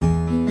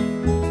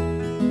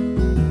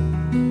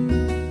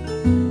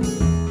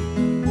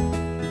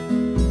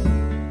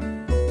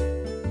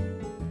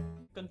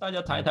大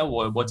家谈一谈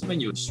我这边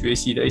有学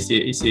习的一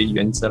些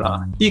原则啦。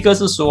第一个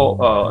是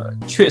说，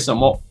缺什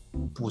么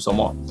补什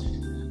么。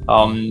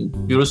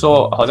比如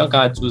说，好像刚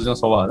才主持人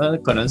说吧，那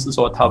可能是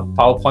说他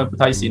PowerPoint 不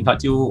太行，他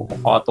就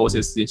花多些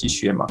时间去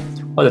学嘛，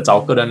或者找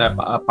个人来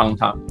帮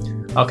他。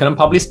可能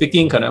Public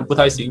Speaking 可能不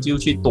太行，就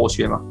去多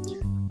学嘛。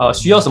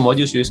需要什么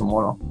就学什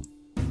么咯。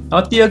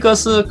然后第二个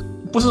是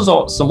不是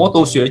说什么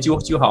都学就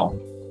好？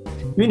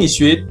因为你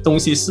学东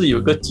西是有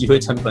一个机会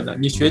成本的，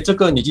你学这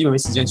个你基本没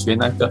时间学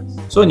那个，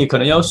所以你可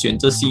能要选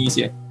择性一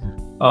些。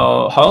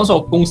好像说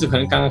公司可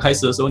能刚刚开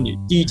始的时候，你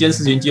第一件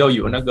事情就要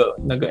有那个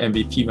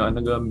MVP 嘛，那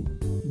个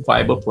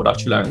viable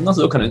product 出来，那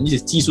时候可能一些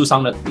技术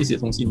上的一些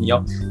东西你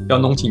要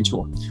弄清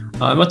楚。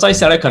那么再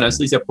下来可能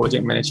是一些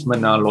project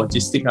management 啊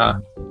 ，logistic 啊，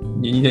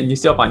你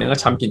是要把那个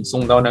产品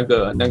送到那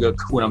个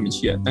客户那边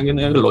去的，那个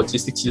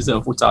logistic 其实是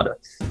很复杂的，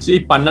所以一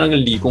般那个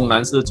理工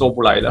男是做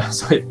不来的，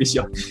所以必须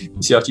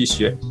要去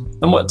学。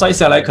那么再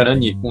下来可能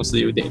你公司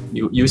有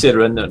一些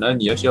人的，那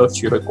你要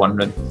学会管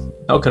人，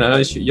然后可能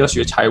要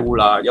学财务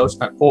啦，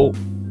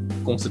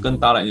公司更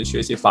大了，你就学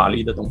一些法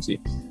律的东西。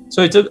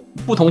所以这个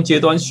不同阶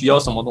段需要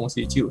什么东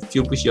西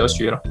就不需要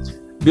学了。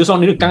比如说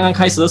你刚刚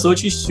开始的时候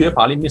去学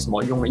法律没什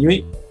么用了，因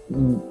为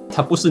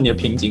它不是你的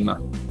瓶颈嘛。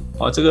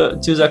这个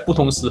就是在不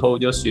同时候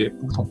就学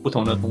不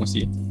同的东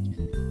西。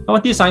那么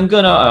第三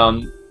个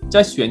呢，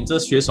在选择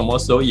学什么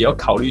时候也要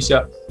考虑一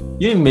下，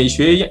因为每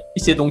学一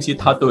些东西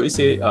它都有一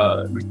些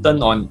return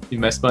on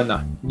investment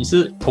啊，你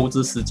是投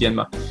资时间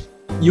嘛。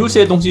有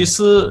些东西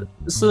是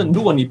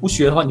如果你不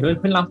学的话，你会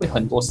浪费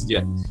很多时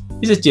间。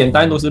一些简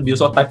单的东西，比如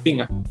说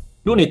typing 啊，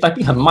如果你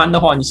typing 很慢的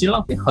话，你其实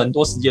浪费很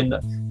多时间的，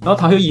然后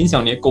它会影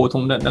响你沟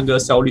通的那个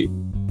效率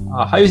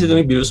啊。还有一些东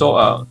西，比如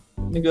说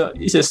那个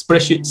一些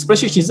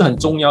spreadsheet 其实很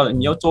重要的，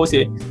你要做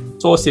些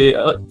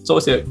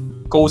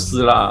构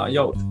思啦，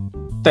要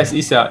test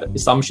一下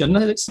assumption， 那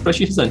些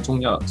spreadsheet 是很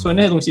重要的，所以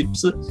那些东西不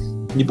是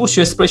你不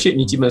学 spreadsheet，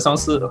 你基本上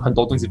是很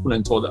多东西不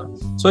能做的，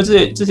所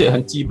以这些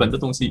很基本的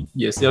东西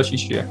也是要去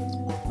学。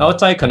然后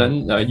再可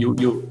能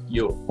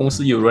有公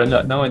司有人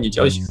了，那么你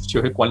就要学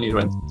会管理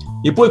人，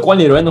你不会管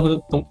理人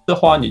的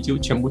话，你就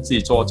全部自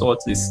己做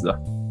自己事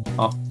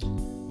啊。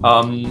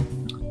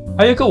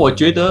还有一个我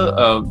觉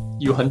得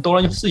有很多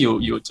人是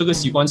有这个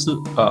习惯是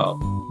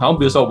然后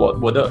比如说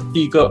我的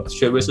第一个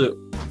学位是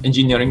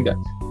engineering 的，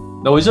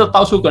那我就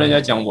到处跟人家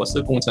讲我是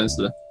工程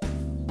师，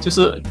就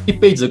是一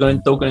辈子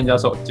都跟人家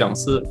说讲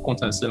是工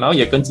程师，然后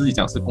也跟自己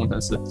讲是工程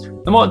师。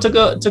那么这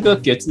个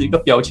给自己一个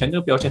标签，这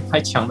个标签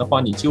太强的话，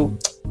你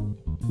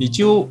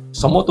就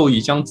什么都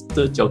以这样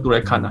的角度来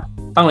看啊。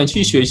当你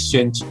去学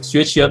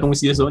其他东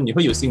西的时候，你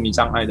会有心理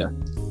障碍的。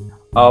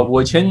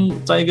我以前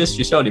在一个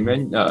学校里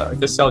面，一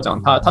个校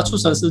长，他出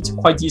身是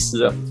会计师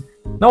的。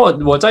那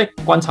我在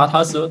观察他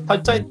的时候，他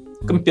在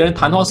跟别人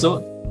谈话的时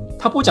候，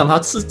他不讲他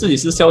自己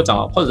是校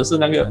长，或者是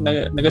那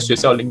个学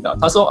校领导，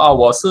他说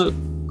我是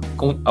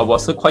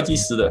会计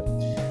师的。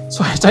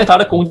所以在他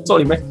的工作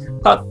里面，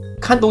他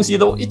看东西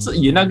都一直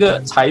以那个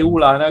财务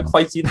啦、那个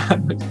会计的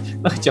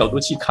那个角度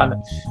去看的。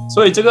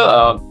所以这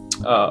个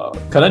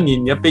可能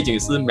你的背景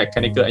是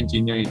mechanical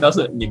engineering， 但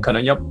是你可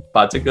能要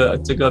把这个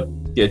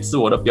给自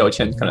我的标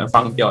签可能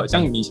放掉，这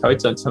样你才会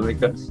成为一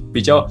个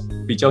比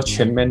较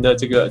全面的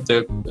这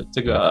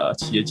个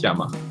企业家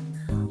嘛。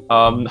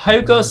还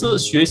有一个是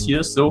学习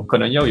的时候可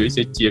能要有一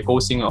些结构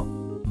性哦，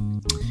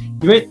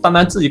因为当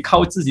然自己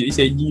靠自己的一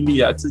些毅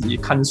力啊，自己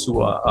看书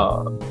啊，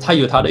它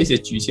有它的一些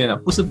局限啊，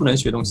不是不能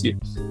学东西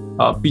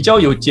比较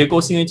有结构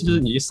性的就是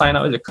你 sign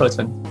up 一些课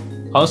程。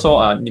好像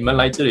说你们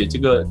来这里这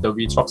个 The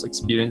VTalks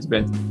Experience 这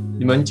边，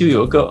你们就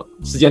有一个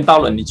时间到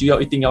了，你就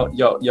一定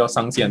要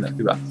上线的，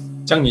对吧？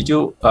这样你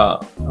就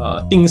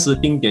定时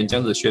定点这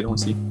样子学东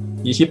西，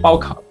你去报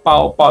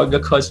一个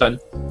课程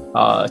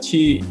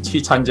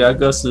去参加一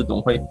个师董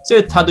会，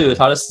这它都有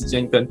它的时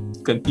间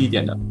跟地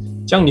点的，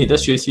这样你的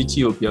学习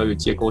就比较有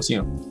结构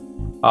性。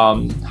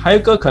还有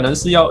一个可能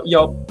是要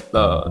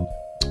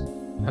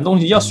很多东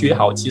西要学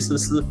好，其实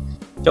是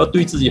要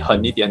对自己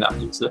狠一点的，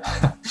就是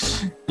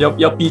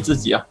要逼自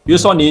己啊。比如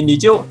说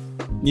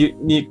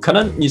你可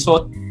能你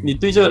说你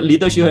对这个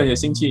leadership 很有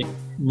兴趣，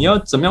你要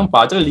怎么样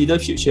把这个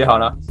leadership 学好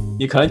呢？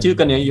你可能就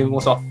跟你的员工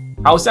说，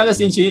好，下个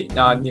星期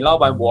你老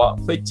板我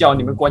会教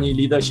你们关于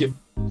leadership。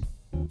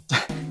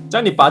这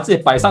样你把自己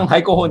摆上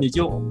台过后，你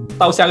就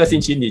到下个星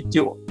期你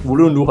就无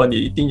论如何你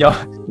一定要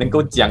能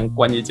够讲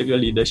关于这个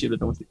leadership 的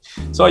东西，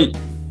所以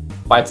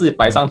把自己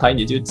摆上台，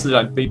你就自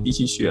然被逼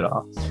去学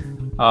了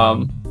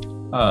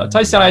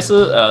再下来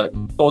是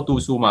多读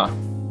书嘛，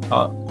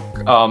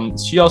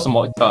需要什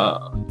么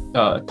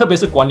特别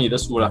是管理的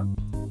书了。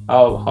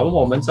好像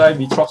我们在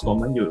VTalks 我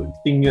们有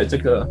订阅这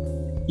个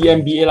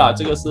EMBA 啦，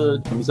这个是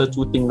Mr.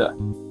朱订的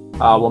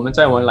我们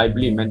在我们 library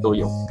里面都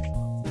有。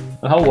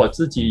然后我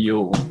自己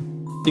有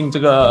订这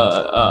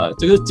个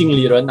经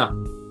理人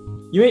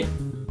因为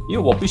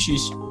我必须，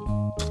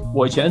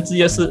我以前的职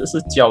业是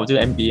教这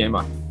个 MBA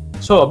嘛，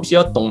所以我必须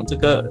要懂这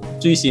个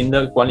最新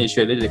的管理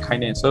学的这些概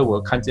念，所以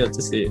我看见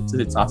这些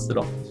杂志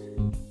咯。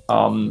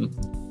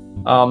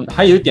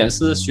还有一点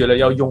是学了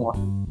要用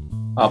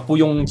不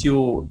用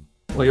就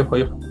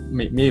会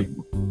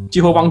几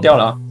乎忘掉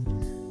了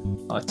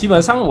基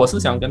本上我是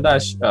想跟大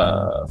家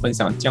分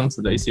享这样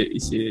子的一些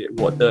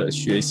我的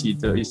学习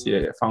的一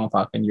些方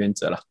法跟原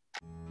则了。